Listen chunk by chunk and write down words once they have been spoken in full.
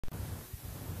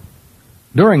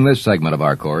During this segment of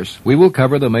our course, we will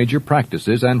cover the major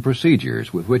practices and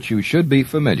procedures with which you should be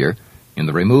familiar in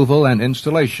the removal and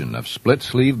installation of split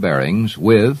sleeve bearings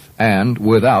with and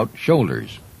without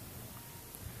shoulders.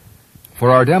 For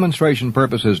our demonstration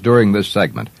purposes during this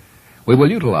segment, we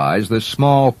will utilize this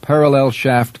small parallel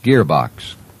shaft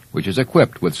gearbox, which is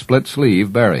equipped with split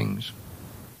sleeve bearings.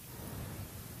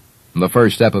 The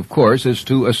first step, of course, is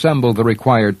to assemble the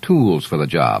required tools for the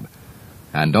job.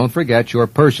 And don't forget your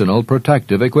personal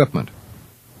protective equipment.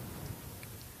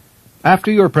 After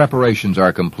your preparations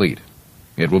are complete,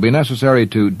 it will be necessary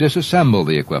to disassemble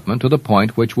the equipment to the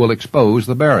point which will expose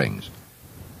the bearings.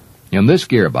 In this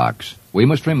gearbox, we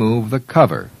must remove the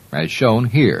cover, as shown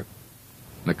here.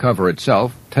 The cover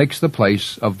itself takes the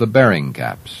place of the bearing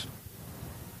caps.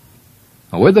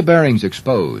 With the bearings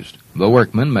exposed, the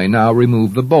workman may now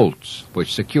remove the bolts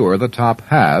which secure the top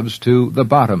halves to the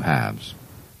bottom halves.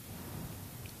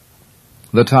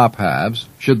 The top halves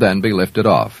should then be lifted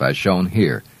off, as shown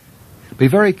here. Be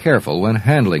very careful when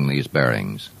handling these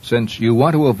bearings, since you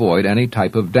want to avoid any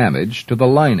type of damage to the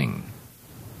lining.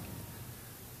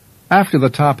 After the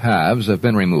top halves have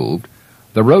been removed,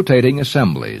 the rotating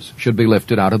assemblies should be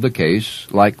lifted out of the case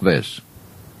like this.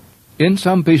 In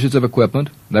some pieces of equipment,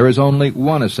 there is only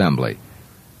one assembly.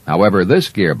 However, this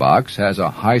gearbox has a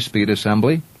high-speed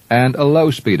assembly and a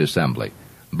low-speed assembly,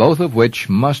 both of which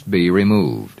must be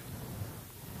removed.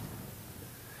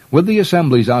 With the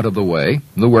assemblies out of the way,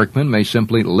 the workman may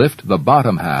simply lift the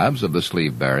bottom halves of the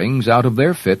sleeve bearings out of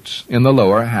their fits in the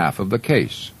lower half of the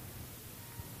case.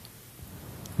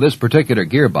 This particular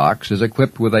gearbox is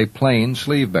equipped with a plain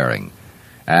sleeve bearing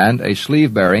and a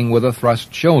sleeve bearing with a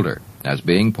thrust shoulder, as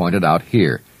being pointed out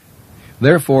here.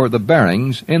 Therefore, the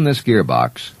bearings in this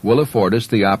gearbox will afford us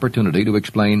the opportunity to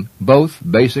explain both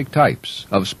basic types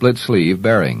of split sleeve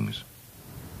bearings.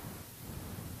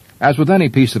 As with any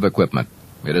piece of equipment,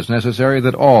 it is necessary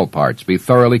that all parts be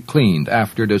thoroughly cleaned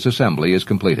after disassembly is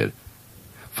completed.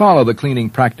 Follow the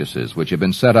cleaning practices which have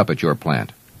been set up at your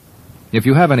plant. If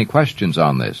you have any questions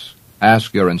on this,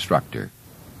 ask your instructor.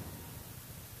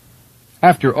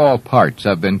 After all parts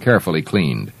have been carefully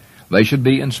cleaned, they should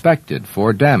be inspected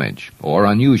for damage or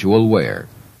unusual wear.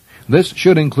 This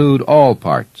should include all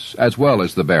parts as well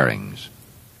as the bearings.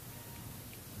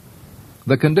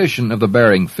 The condition of the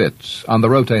bearing fits on the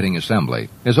rotating assembly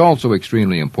is also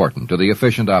extremely important to the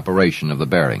efficient operation of the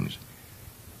bearings.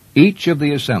 Each of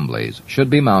the assemblies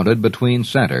should be mounted between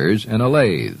centers in a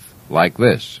lathe, like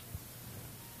this.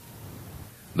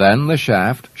 Then the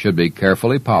shaft should be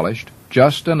carefully polished,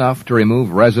 just enough to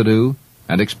remove residue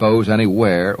and expose any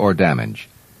wear or damage.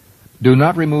 Do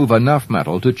not remove enough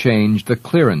metal to change the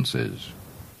clearances.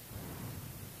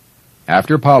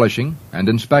 After polishing and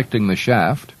inspecting the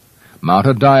shaft, mount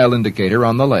a dial indicator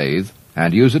on the lathe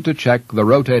and use it to check the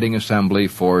rotating assembly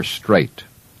for straight.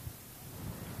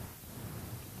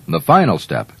 The final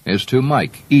step is to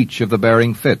mic each of the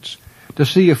bearing fits to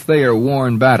see if they are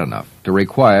worn bad enough to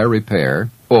require repair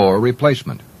or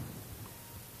replacement.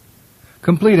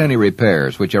 Complete any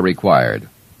repairs which are required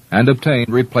and obtain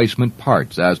replacement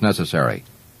parts as necessary.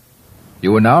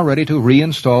 You are now ready to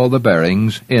reinstall the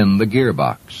bearings in the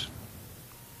gearbox.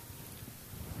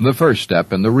 The first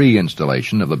step in the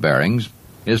reinstallation of the bearings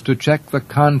is to check the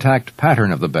contact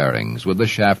pattern of the bearings with the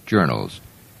shaft journals.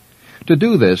 To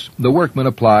do this, the workman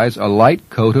applies a light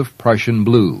coat of Prussian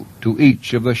blue to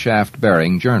each of the shaft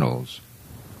bearing journals.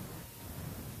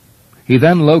 He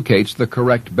then locates the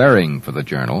correct bearing for the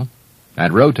journal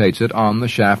and rotates it on the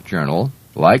shaft journal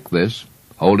like this,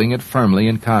 holding it firmly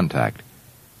in contact.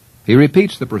 He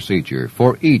repeats the procedure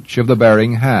for each of the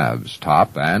bearing halves,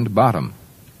 top and bottom.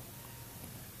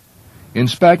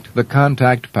 Inspect the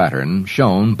contact pattern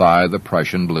shown by the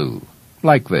Prussian blue,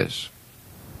 like this.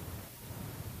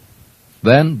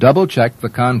 Then double-check the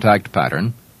contact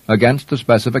pattern against the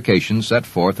specifications set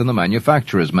forth in the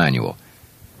manufacturer's manual.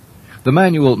 The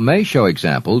manual may show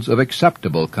examples of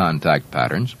acceptable contact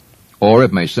patterns, or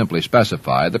it may simply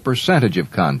specify the percentage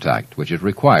of contact which is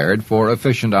required for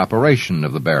efficient operation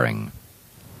of the bearing.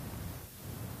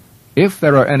 If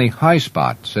there are any high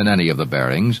spots in any of the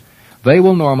bearings, they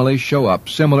will normally show up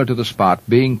similar to the spot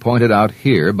being pointed out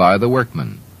here by the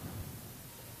workman.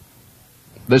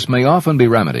 This may often be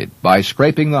remedied by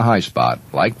scraping the high spot,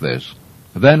 like this,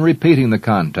 then repeating the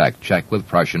contact check with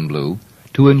Prussian blue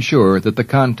to ensure that the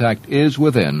contact is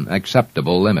within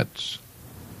acceptable limits.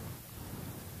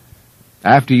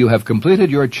 After you have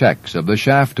completed your checks of the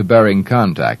shaft bearing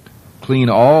contact, clean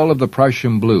all of the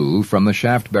Prussian blue from the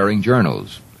shaft bearing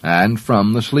journals and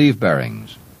from the sleeve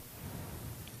bearings.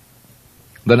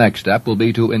 The next step will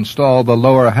be to install the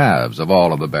lower halves of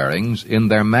all of the bearings in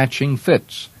their matching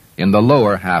fits in the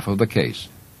lower half of the case.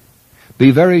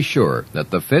 Be very sure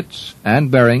that the fits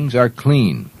and bearings are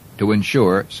clean to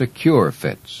ensure secure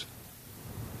fits.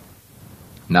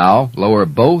 Now lower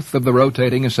both of the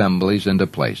rotating assemblies into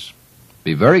place.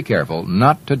 Be very careful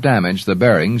not to damage the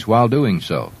bearings while doing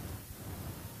so.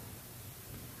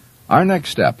 Our next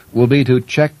step will be to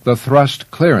check the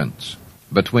thrust clearance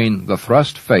between the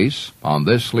thrust face on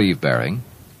this sleeve bearing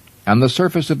and the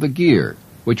surface of the gear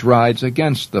which rides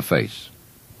against the face.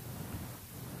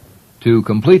 To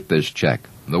complete this check,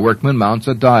 the workman mounts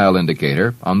a dial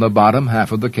indicator on the bottom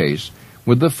half of the case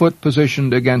with the foot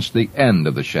positioned against the end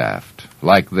of the shaft,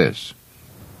 like this.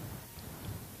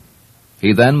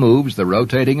 He then moves the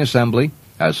rotating assembly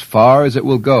as far as it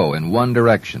will go in one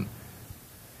direction.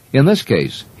 In this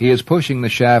case, he is pushing the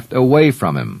shaft away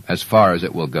from him as far as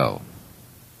it will go.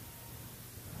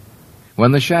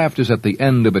 When the shaft is at the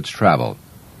end of its travel,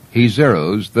 he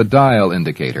zeroes the dial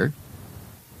indicator,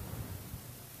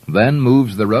 then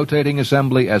moves the rotating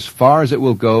assembly as far as it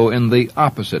will go in the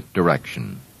opposite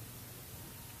direction.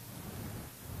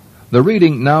 The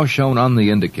reading now shown on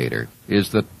the indicator is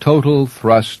the total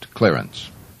thrust clearance.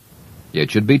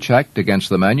 It should be checked against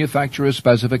the manufacturer's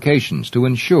specifications to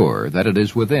ensure that it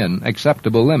is within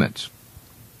acceptable limits.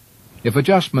 If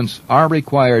adjustments are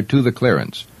required to the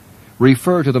clearance,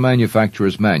 refer to the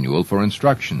manufacturer's manual for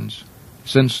instructions,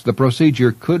 since the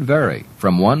procedure could vary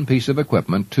from one piece of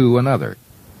equipment to another.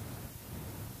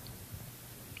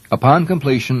 Upon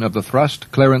completion of the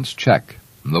thrust clearance check,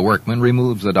 the workman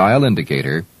removes the dial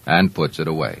indicator and puts it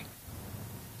away.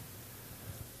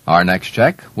 Our next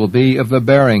check will be of the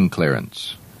bearing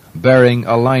clearance, bearing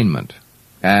alignment,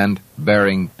 and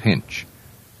bearing pinch.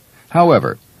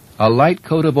 However, a light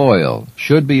coat of oil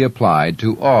should be applied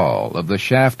to all of the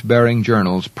shaft bearing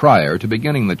journals prior to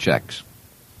beginning the checks.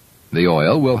 The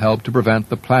oil will help to prevent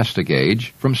the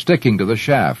plastigauge from sticking to the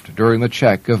shaft during the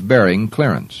check of bearing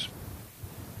clearance.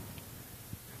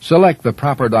 Select the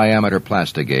proper diameter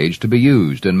plastigauge to be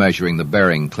used in measuring the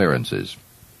bearing clearances.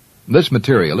 This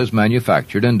material is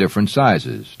manufactured in different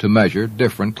sizes to measure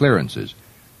different clearances.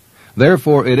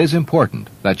 Therefore, it is important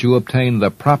that you obtain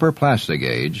the proper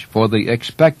plastigauge for the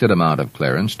expected amount of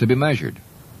clearance to be measured.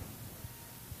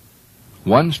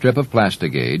 One strip of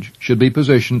plastigauge should be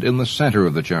positioned in the center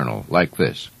of the journal, like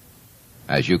this.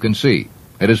 As you can see,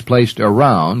 it is placed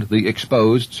around the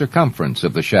exposed circumference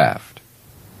of the shaft.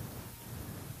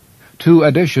 2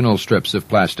 additional strips of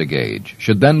plastigauge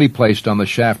should then be placed on the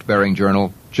shaft bearing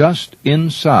journal just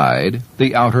inside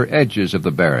the outer edges of the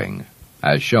bearing,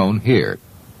 as shown here.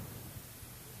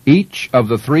 Each of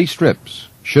the 3 strips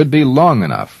should be long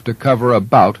enough to cover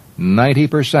about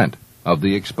 90% of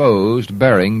the exposed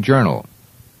bearing journal.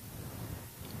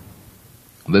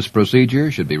 This procedure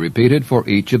should be repeated for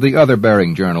each of the other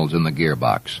bearing journals in the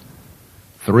gearbox.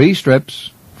 3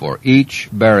 strips for each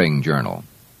bearing journal.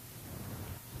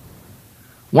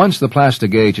 Once the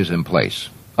plastigauge is in place,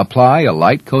 apply a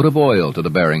light coat of oil to the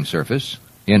bearing surface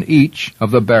in each of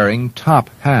the bearing top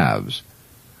halves.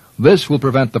 This will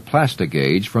prevent the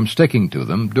plastigauge from sticking to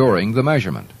them during the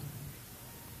measurement.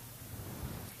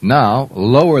 Now,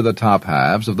 lower the top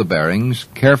halves of the bearings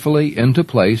carefully into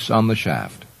place on the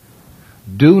shaft.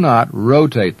 Do not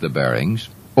rotate the bearings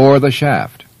or the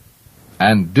shaft,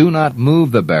 and do not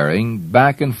move the bearing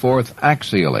back and forth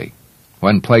axially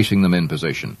when placing them in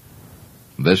position.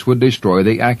 This would destroy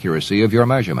the accuracy of your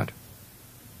measurement.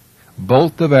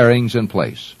 Bolt the bearings in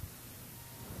place.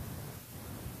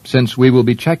 Since we will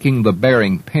be checking the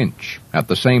bearing pinch at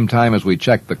the same time as we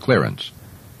check the clearance,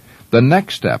 the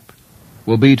next step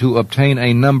will be to obtain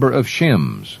a number of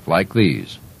shims like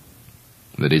these.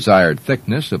 The desired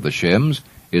thickness of the shims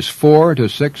is 4 to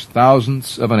 6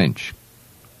 thousandths of an inch.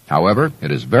 However,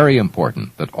 it is very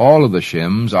important that all of the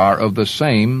shims are of the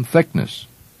same thickness.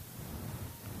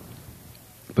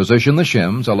 Position the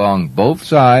shims along both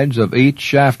sides of each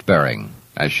shaft bearing,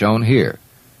 as shown here.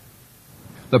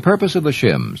 The purpose of the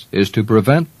shims is to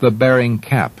prevent the bearing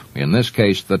cap, in this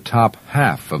case the top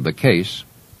half of the case,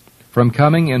 from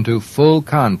coming into full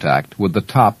contact with the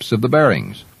tops of the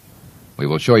bearings. We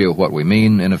will show you what we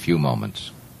mean in a few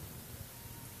moments.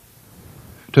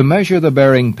 To measure the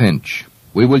bearing pinch,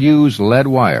 we will use lead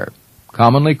wire,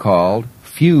 commonly called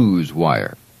fuse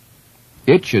wire.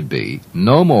 It should be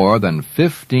no more than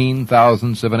 15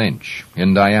 thousandths of an inch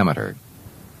in diameter.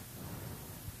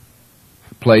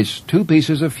 Place 2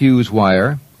 pieces of fuse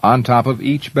wire on top of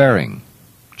each bearing,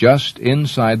 just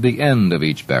inside the end of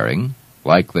each bearing,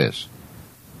 like this.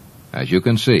 As you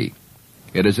can see,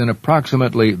 it is in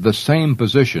approximately the same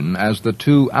position as the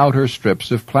 2 outer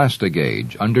strips of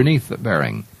plastigauge underneath the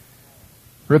bearing.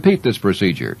 Repeat this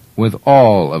procedure with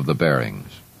all of the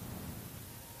bearings.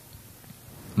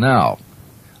 Now,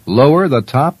 lower the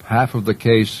top half of the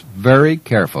case very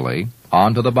carefully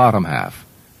onto the bottom half,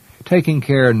 taking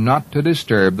care not to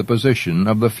disturb the position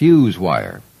of the fuse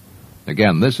wire.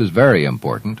 Again, this is very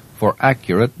important for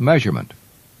accurate measurement.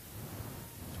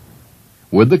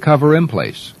 With the cover in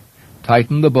place,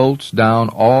 tighten the bolts down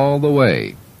all the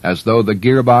way, as though the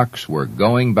gearbox were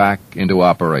going back into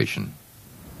operation.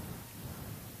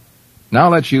 Now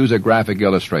let's use a graphic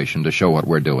illustration to show what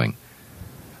we're doing.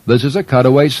 This is a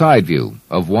cutaway side view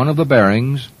of one of the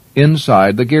bearings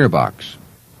inside the gearbox.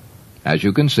 As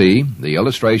you can see, the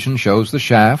illustration shows the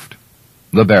shaft,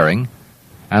 the bearing,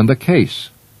 and the case,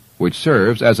 which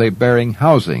serves as a bearing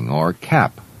housing or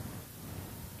cap.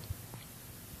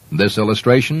 This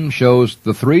illustration shows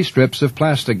the 3 strips of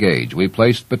plastic gauge we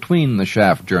placed between the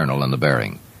shaft journal and the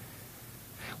bearing.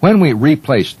 When we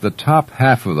replaced the top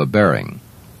half of the bearing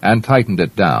and tightened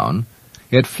it down,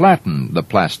 it flattened the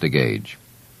plastic gauge.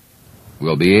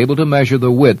 We'll be able to measure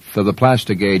the width of the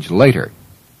plastic gauge later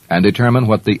and determine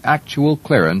what the actual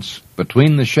clearance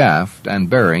between the shaft and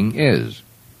bearing is.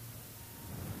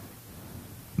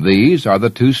 These are the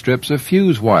 2 strips of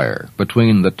fuse wire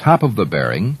between the top of the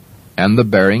bearing and the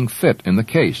bearing fit in the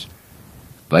case.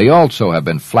 They also have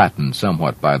been flattened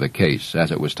somewhat by the case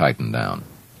as it was tightened down.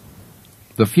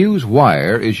 The fuse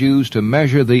wire is used to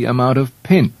measure the amount of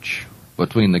pinch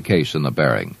between the case and the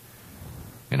bearing.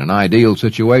 In an ideal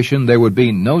situation, there would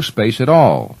be no space at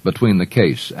all between the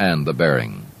case and the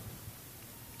bearing.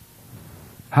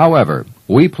 However,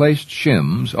 we placed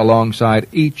shims alongside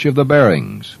each of the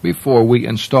bearings before we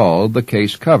installed the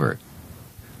case cover.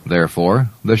 Therefore,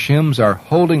 the shims are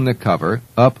holding the cover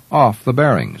up off the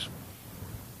bearings.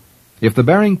 If the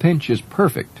bearing pinch is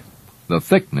perfect, the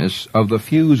thickness of the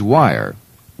fuse wire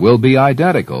will be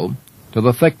identical to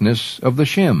the thickness of the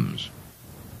shims.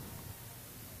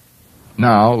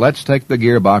 Now, let's take the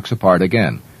gearbox apart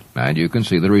again, and you can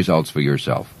see the results for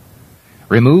yourself.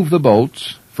 Remove the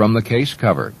bolts from the case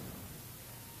cover.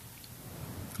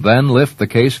 Then lift the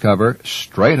case cover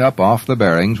straight up off the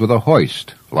bearings with a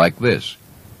hoist, like this.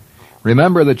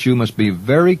 Remember that you must be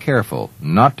very careful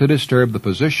not to disturb the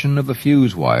position of the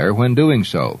fuse wire when doing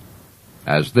so,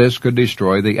 as this could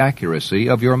destroy the accuracy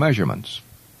of your measurements.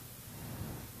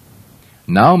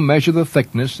 Now measure the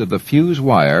thickness of the fuse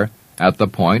wire at the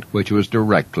point which was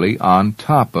directly on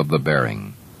top of the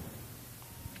bearing.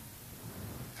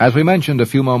 As we mentioned a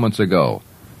few moments ago,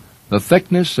 the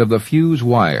thickness of the fuse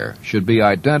wire should be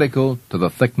identical to the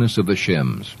thickness of the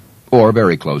shims, or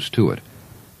very close to it.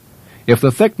 If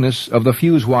the thickness of the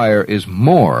fuse wire is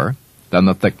more than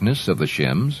the thickness of the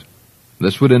shims,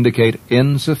 this would indicate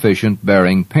insufficient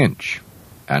bearing pinch,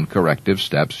 and corrective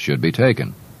steps should be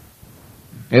taken.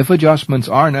 If adjustments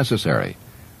are necessary,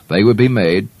 they would be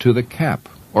made to the cap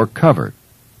or cover.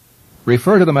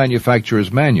 Refer to the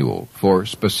manufacturer's manual for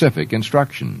specific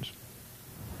instructions.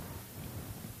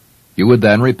 You would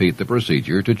then repeat the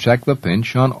procedure to check the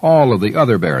pinch on all of the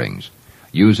other bearings,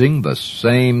 using the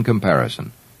same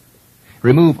comparison.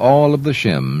 Remove all of the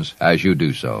shims as you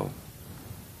do so.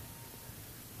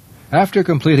 After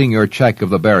completing your check of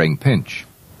the bearing pinch,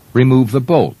 remove the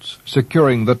bolts,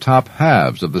 securing the top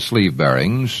halves of the sleeve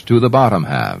bearings to the bottom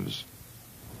halves.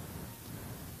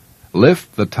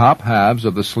 Lift the top halves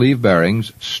of the sleeve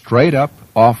bearings straight up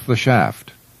off the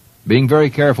shaft, being very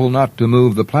careful not to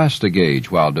move the plastic gauge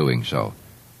while doing so.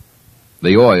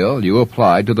 The oil you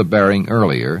applied to the bearing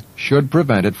earlier should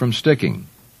prevent it from sticking.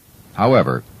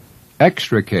 However,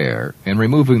 extra care in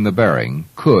removing the bearing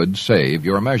could save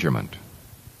your measurement.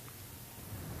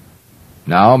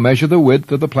 Now measure the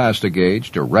width of the plastic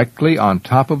gauge directly on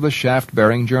top of the shaft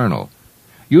bearing journal,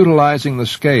 utilizing the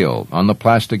scale on the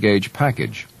plastic gauge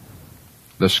package.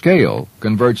 The scale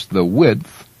converts the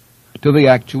width to the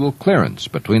actual clearance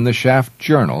between the shaft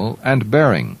journal and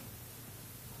bearing.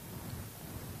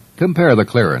 Compare the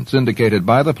clearance indicated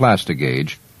by the plastic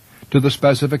gauge to the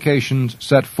specifications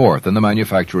set forth in the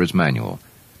manufacturer's manual.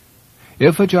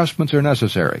 If adjustments are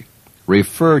necessary,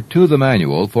 refer to the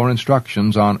manual for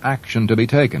instructions on action to be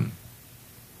taken.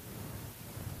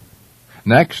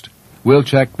 Next, we'll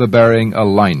check the bearing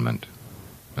alignment,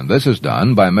 and this is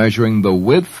done by measuring the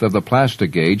width of the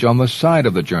plastic gauge on the side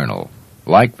of the journal,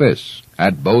 like this,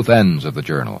 at both ends of the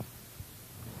journal.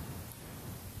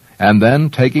 And then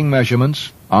taking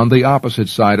measurements on the opposite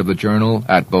side of the journal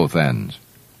at both ends.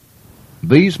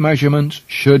 These measurements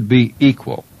should be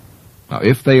equal. Now,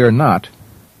 if they are not,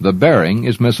 the bearing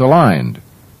is misaligned,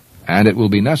 and it will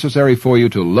be necessary for you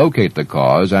to locate the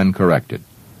cause and correct it.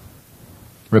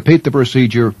 Repeat the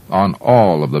procedure on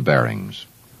all of the bearings.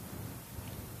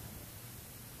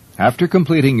 After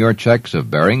completing your checks of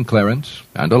bearing clearance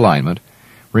and alignment,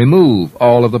 Remove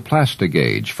all of the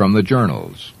plastigauge from the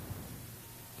journals.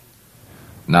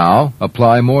 Now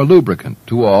apply more lubricant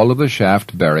to all of the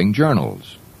shaft bearing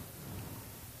journals.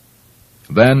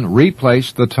 Then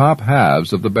replace the top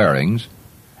halves of the bearings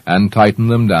and tighten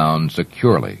them down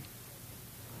securely.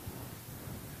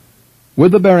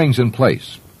 With the bearings in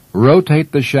place,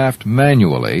 rotate the shaft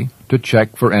manually to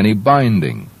check for any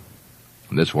binding.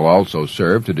 This will also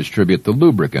serve to distribute the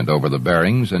lubricant over the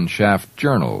bearings and shaft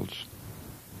journals.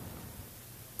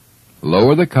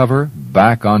 Lower the cover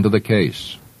back onto the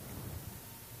case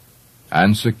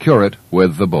and secure it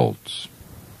with the bolts.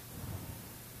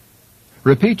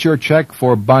 Repeat your check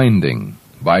for binding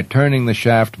by turning the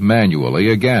shaft manually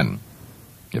again.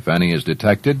 If any is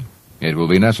detected, it will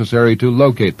be necessary to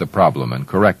locate the problem and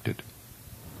correct it.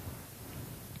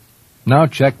 Now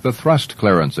check the thrust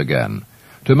clearance again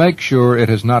to make sure it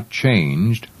has not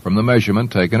changed from the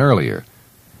measurement taken earlier.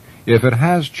 If it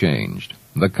has changed,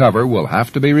 the cover will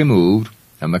have to be removed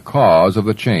and the cause of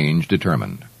the change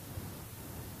determined.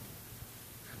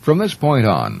 From this point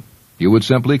on, you would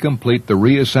simply complete the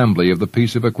reassembly of the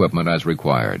piece of equipment as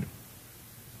required.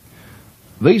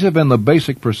 These have been the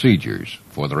basic procedures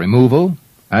for the removal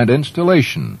and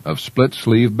installation of split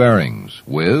sleeve bearings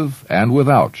with and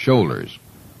without shoulders.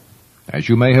 As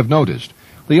you may have noticed,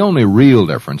 the only real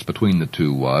difference between the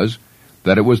two was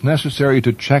that it was necessary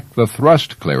to check the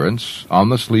thrust clearance on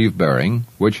the sleeve bearing,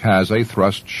 which has a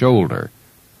thrust shoulder.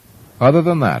 Other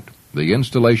than that, the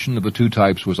installation of the two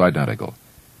types was identical.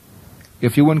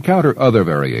 If you encounter other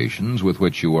variations with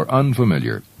which you are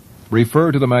unfamiliar,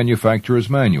 refer to the manufacturer's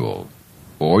manual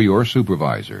or your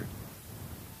supervisor.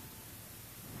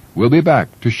 We'll be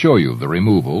back to show you the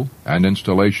removal and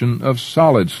installation of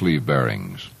solid sleeve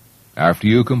bearings after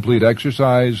you complete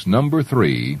exercise number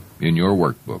 3 in your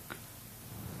workbook.